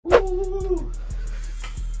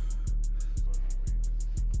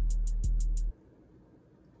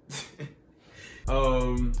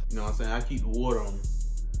saying? I keep the water on me.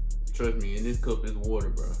 Trust me, in this cup is water,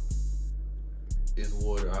 bro. It's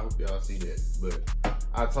water. I hope y'all see that. But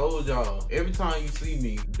I told y'all, every time you see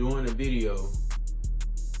me doing a video,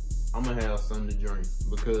 I'm gonna have something to drink.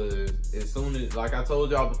 Because as soon as, like I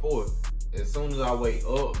told y'all before, as soon as I wake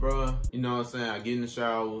up, bro, you know what I'm saying? I get in the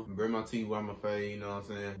shower, brush my teeth, wipe my face, you know what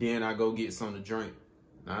I'm saying? Then I go get something to drink.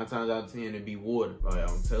 9 times out of 10, it be water. Like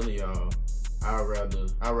I'm telling y'all, I'd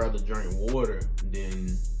rather drink water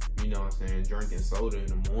than, you know what I'm saying, drinking soda in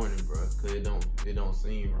the morning, bro. Cause it don't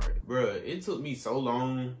seem right. Bro, it took me so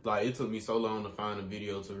long, to find a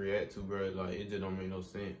video to react to, bro. Like it just don't make no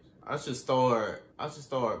sense. I should start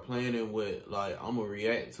planning what like I'm gonna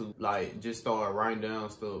react to. Like just start writing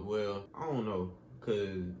down stuff. Well, I don't know,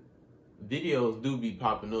 cause videos do be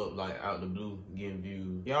popping up like out the blue, getting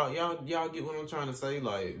views. Y'all get what I'm trying to say?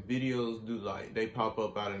 Like videos do, like they pop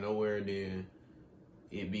up out of nowhere, then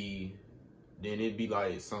it be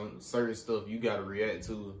like some certain stuff you gotta react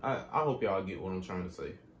to. I hope y'all get what I'm trying to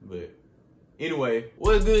say. But anyway,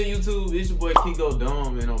 what's good, YouTube? It's your boy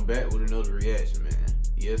KeeGoDumb, and I'm back with another reaction, man.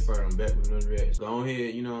 Yes, sir, I'm back with another reaction. Go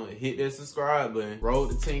ahead, you know, hit that subscribe button. Roll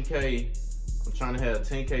to 10K. I'm trying to have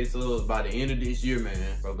 10K subs by the end of this year, man.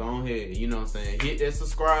 So go ahead, you know what I'm saying? Hit that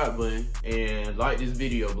subscribe button and like this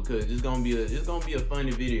video, because it's gonna be a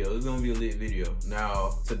funny video. It's gonna be a lit video.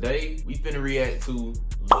 Now, today we finna react to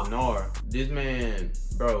Lenarr. This man,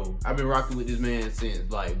 bro, I've been rocking with this man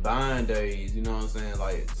since like Vine days, you know what I'm saying?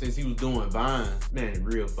 Like since he was doing Vines, man,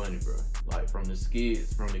 real funny, bro. Like from the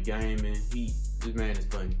skits, from the gaming, this man is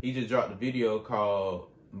funny. He just dropped a video called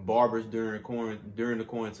Barbers during the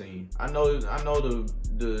quarantine. I know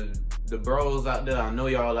the bros out there. I know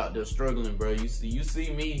y'all out there struggling, bro. You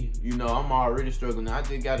see me. You know I'm already struggling. I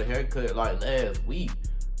just got a haircut like last week.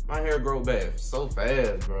 My hair grow back so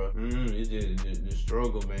fast, bro. It's just the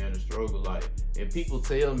struggle, man. The struggle, like, and people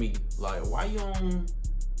tell me like, why you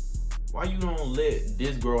don't let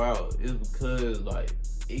this grow out? It's because like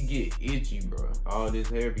it get itchy, bro. All this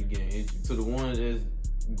hair be getting itchy. To the ones that's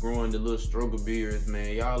growing the little struggle beards,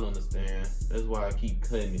 man, y'all understand. That's why I keep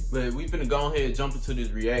cutting it. But we finna go ahead and jump into this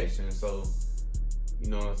reaction. So, you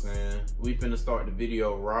know what I'm saying? We finna start the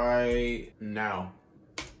video right now.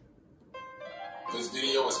 This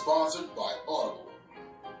video is sponsored by Audible.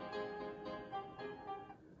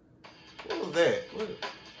 What was that? What a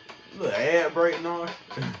little ad break on?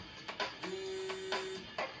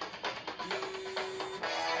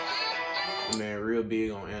 Man, real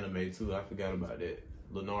big on anime too. I forgot about that.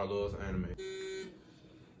 Lenarr loves anime.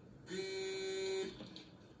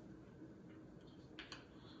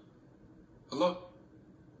 Hello?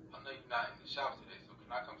 I know you're not in the shop today, so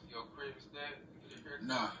can I come to your crib instead and get your hair?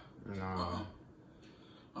 Nah.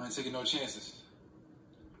 I ain't taking no chances.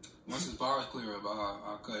 Once this bar is clear up,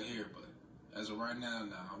 I'll cut here, but as of right now,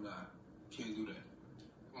 nah, I'm not. Can't do that.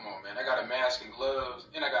 Come on, man. I got a mask and gloves,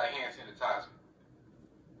 and I got a hand sanitizer.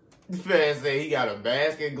 The man said he got a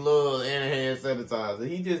basket, gloves, and a hand sanitizer.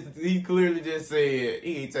 He clearly just said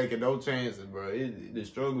he ain't taking no chances, bro. The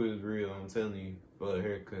struggle is real, I'm telling you, for a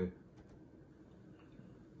haircut.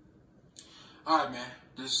 All right, man.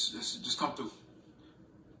 Just come through.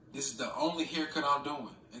 This is the only haircut I'm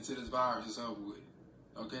doing until this virus is over with.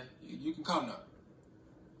 Okay? You can come now.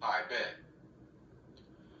 All right, bet.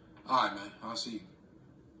 All right, man. I'll see you.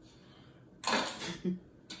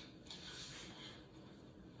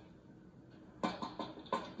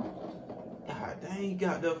 God dang, he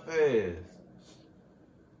got that fast.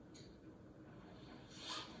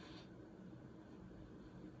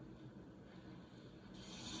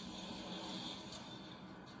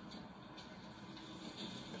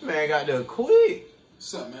 Man got there quick.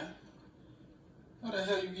 What's up, man? How the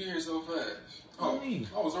hell you get here so fast? Oh, Me.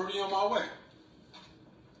 I was already on my way.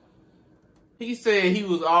 He said he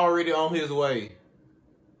was already on his way.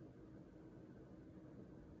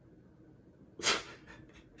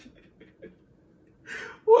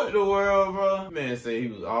 What the world, bro? Man said he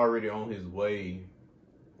was already on his way.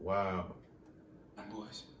 Wow.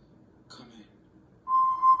 Boys, come in.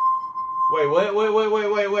 Wait.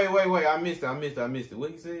 I missed it.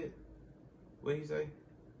 What he said? What he say?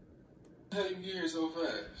 How you get here so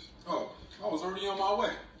fast? Oh, I was already on my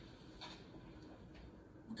way.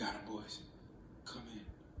 We got him, boys. Come in.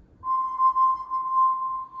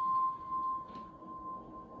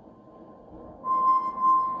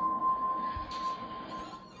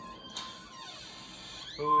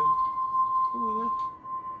 Who is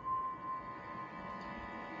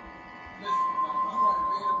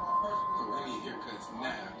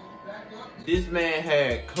This man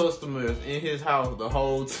had customers in his house the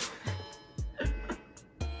whole time.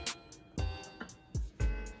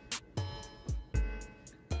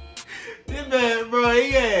 man, bro,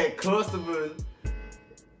 he had customers.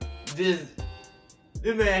 This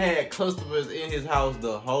man had customers in his house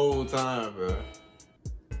the whole time, bro.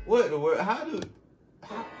 What the world? How do?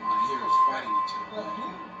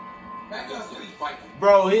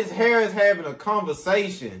 Bro, his hair is having a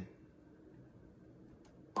conversation.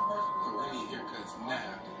 We need haircuts now. My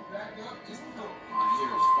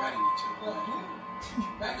hair is fighting each other.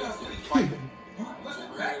 Back up, fighting. Listen,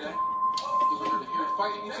 back up. You heard the hair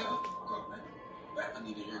fighting each other? I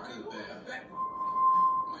need a haircut bad. My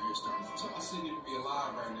hair's starting to talk. I shouldn't even be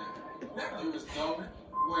alive right now. There is no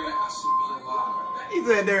way I should be alive.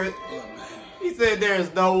 He said there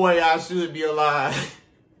is no way I should be alive.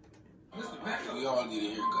 We all need a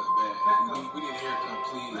haircut bad. We need a haircut,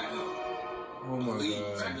 please, man. Oh my please,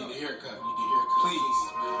 God. I need a haircut. You need a haircut. Please,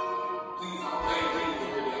 man. Please,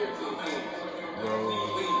 man. Bro.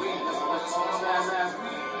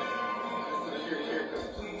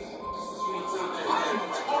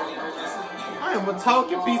 I am a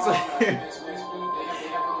talking piece of hair.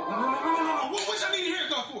 No. What y'all need a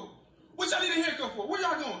haircut for? What y'all need a haircut for? Where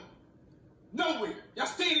y'all going? Nowhere. Y'all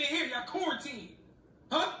staying in here. Y'all quarantined.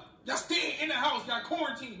 Huh? Y'all staying in the house. Y'all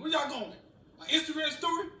quarantined. Where y'all going? An Instagram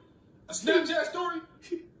story? A Snapchat story?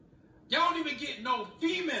 Y'all don't even get no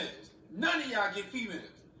females. None of y'all get females.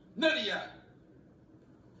 None of y'all.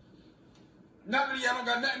 None of y'all don't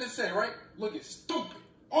got nothing to say, right? Looking stupid.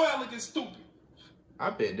 All y'all looking stupid. I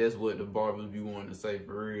bet that's what the barbers be wanting to say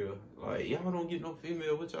for real. Like, y'all don't get no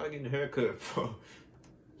female. What y'all getting a haircut for?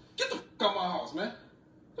 Get the fuck out my house, man.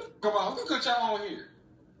 Come on, let's cut y'all on here.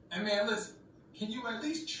 And man, listen, can you at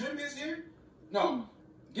least trim his hair? No,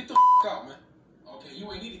 get the fuck out, man. Okay,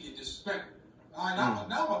 you ain't need to get disrespectful. All right, now I'm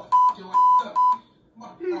about to fuck your ass up.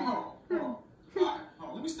 Hold on. All right,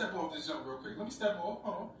 let me step off this jump real quick. Let me step off.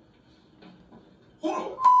 Hold on. Who the f***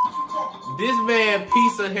 you talking to? This man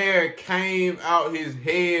piece of hair came out his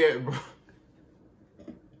head, bro.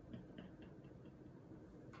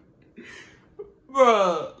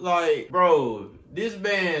 Bro, this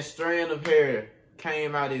man's strand of hair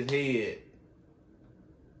came out his head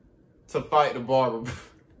to fight the barber.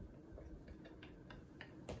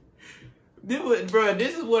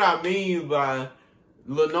 This is what I mean by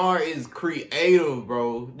Lenarr is creative,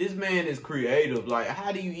 bro. This man is creative. Like,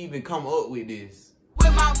 how do you even come up with this?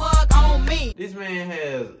 With my mug on me. This man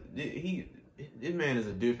is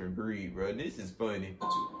a different breed, bro. This is funny.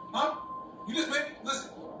 Huh? You just made me, listen,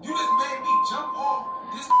 you just made me jump off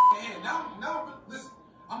this head. Now, listen,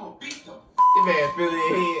 I'm gonna beat the This man feeling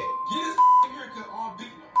his head. Get this haircut on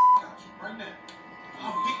beating the out you right now.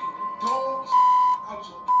 I'm beating the dog out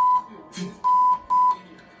your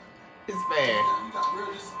This man. You got real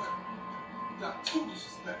disrespect. You got too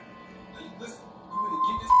disrespect. Now you listen, you want to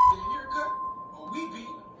get this haircut? Or we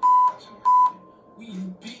beating the out your We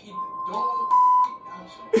beating the dog out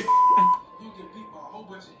your You get beat by a whole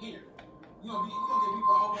bunch of hair. You gonna get beat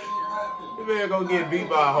by a whole bunch of hair. How that feel? This man gonna get beat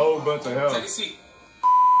by a whole bunch of hell. Take a seat.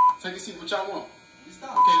 Take a seat. What y'all want?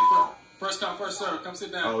 Stop. Okay, first come, first serve. Come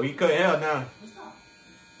sit down. Oh, he cut hell now. Stop.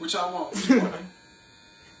 What y'all want?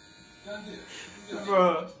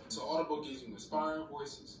 Bro. So Audible gives you inspiring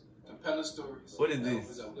voices, compelling stories. What is that this?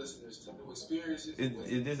 opens up listeners to new experiences.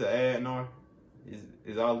 Is this an ad, Nar?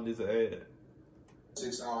 Is all of this an ad?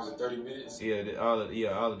 6 hours and 30 minutes. Yeah, all of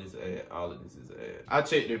this ad. All of this is an ad. I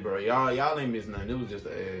checked it, bro. Y'all ain't missing nothing. It was just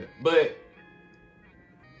an ad. But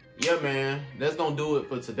yeah, man, that's gonna do it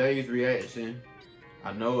for today's reaction.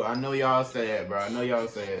 I know y'all sad, bro. I know y'all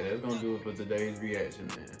sad. That's gonna do it for today's reaction,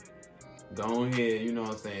 man. Go ahead, you know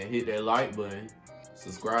what I'm saying, hit that like button,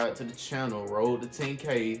 subscribe to the channel, roll to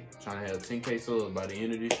 10K. Trying to have 10K subs by the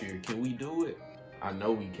end of this year. Can we do it? I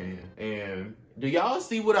know we can. And do y'all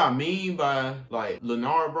see what I mean by, like,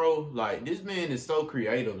 Lenarr, bro? Like, this man is so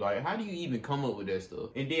creative. Like, how do you even come up with that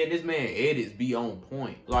stuff? And then this man edits be on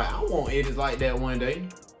point. Like, I want edits like that one day.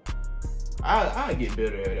 I'll get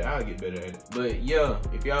better at it. I'll get better at it. But yeah,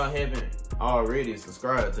 if y'all haven't already,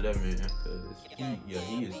 subscribe to that man. Cause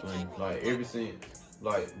he is funny. Like, ever since,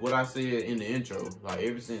 like, what I said in the intro, like,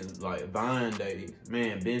 ever since, like, Vine days,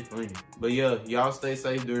 man, been funny. But yeah, y'all stay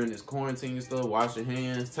safe during this quarantine and stuff. Wash your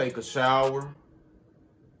hands, take a shower.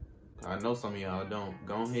 I know some of y'all don't.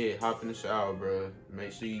 Go ahead, hop in the shower, bro.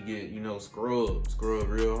 Make sure you get, scrub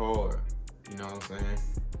real hard. You know what I'm saying?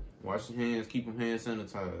 Wash your hands, keep them hand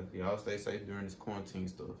sanitized. Y'all stay safe during this quarantine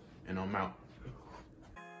stuff. And I'm out.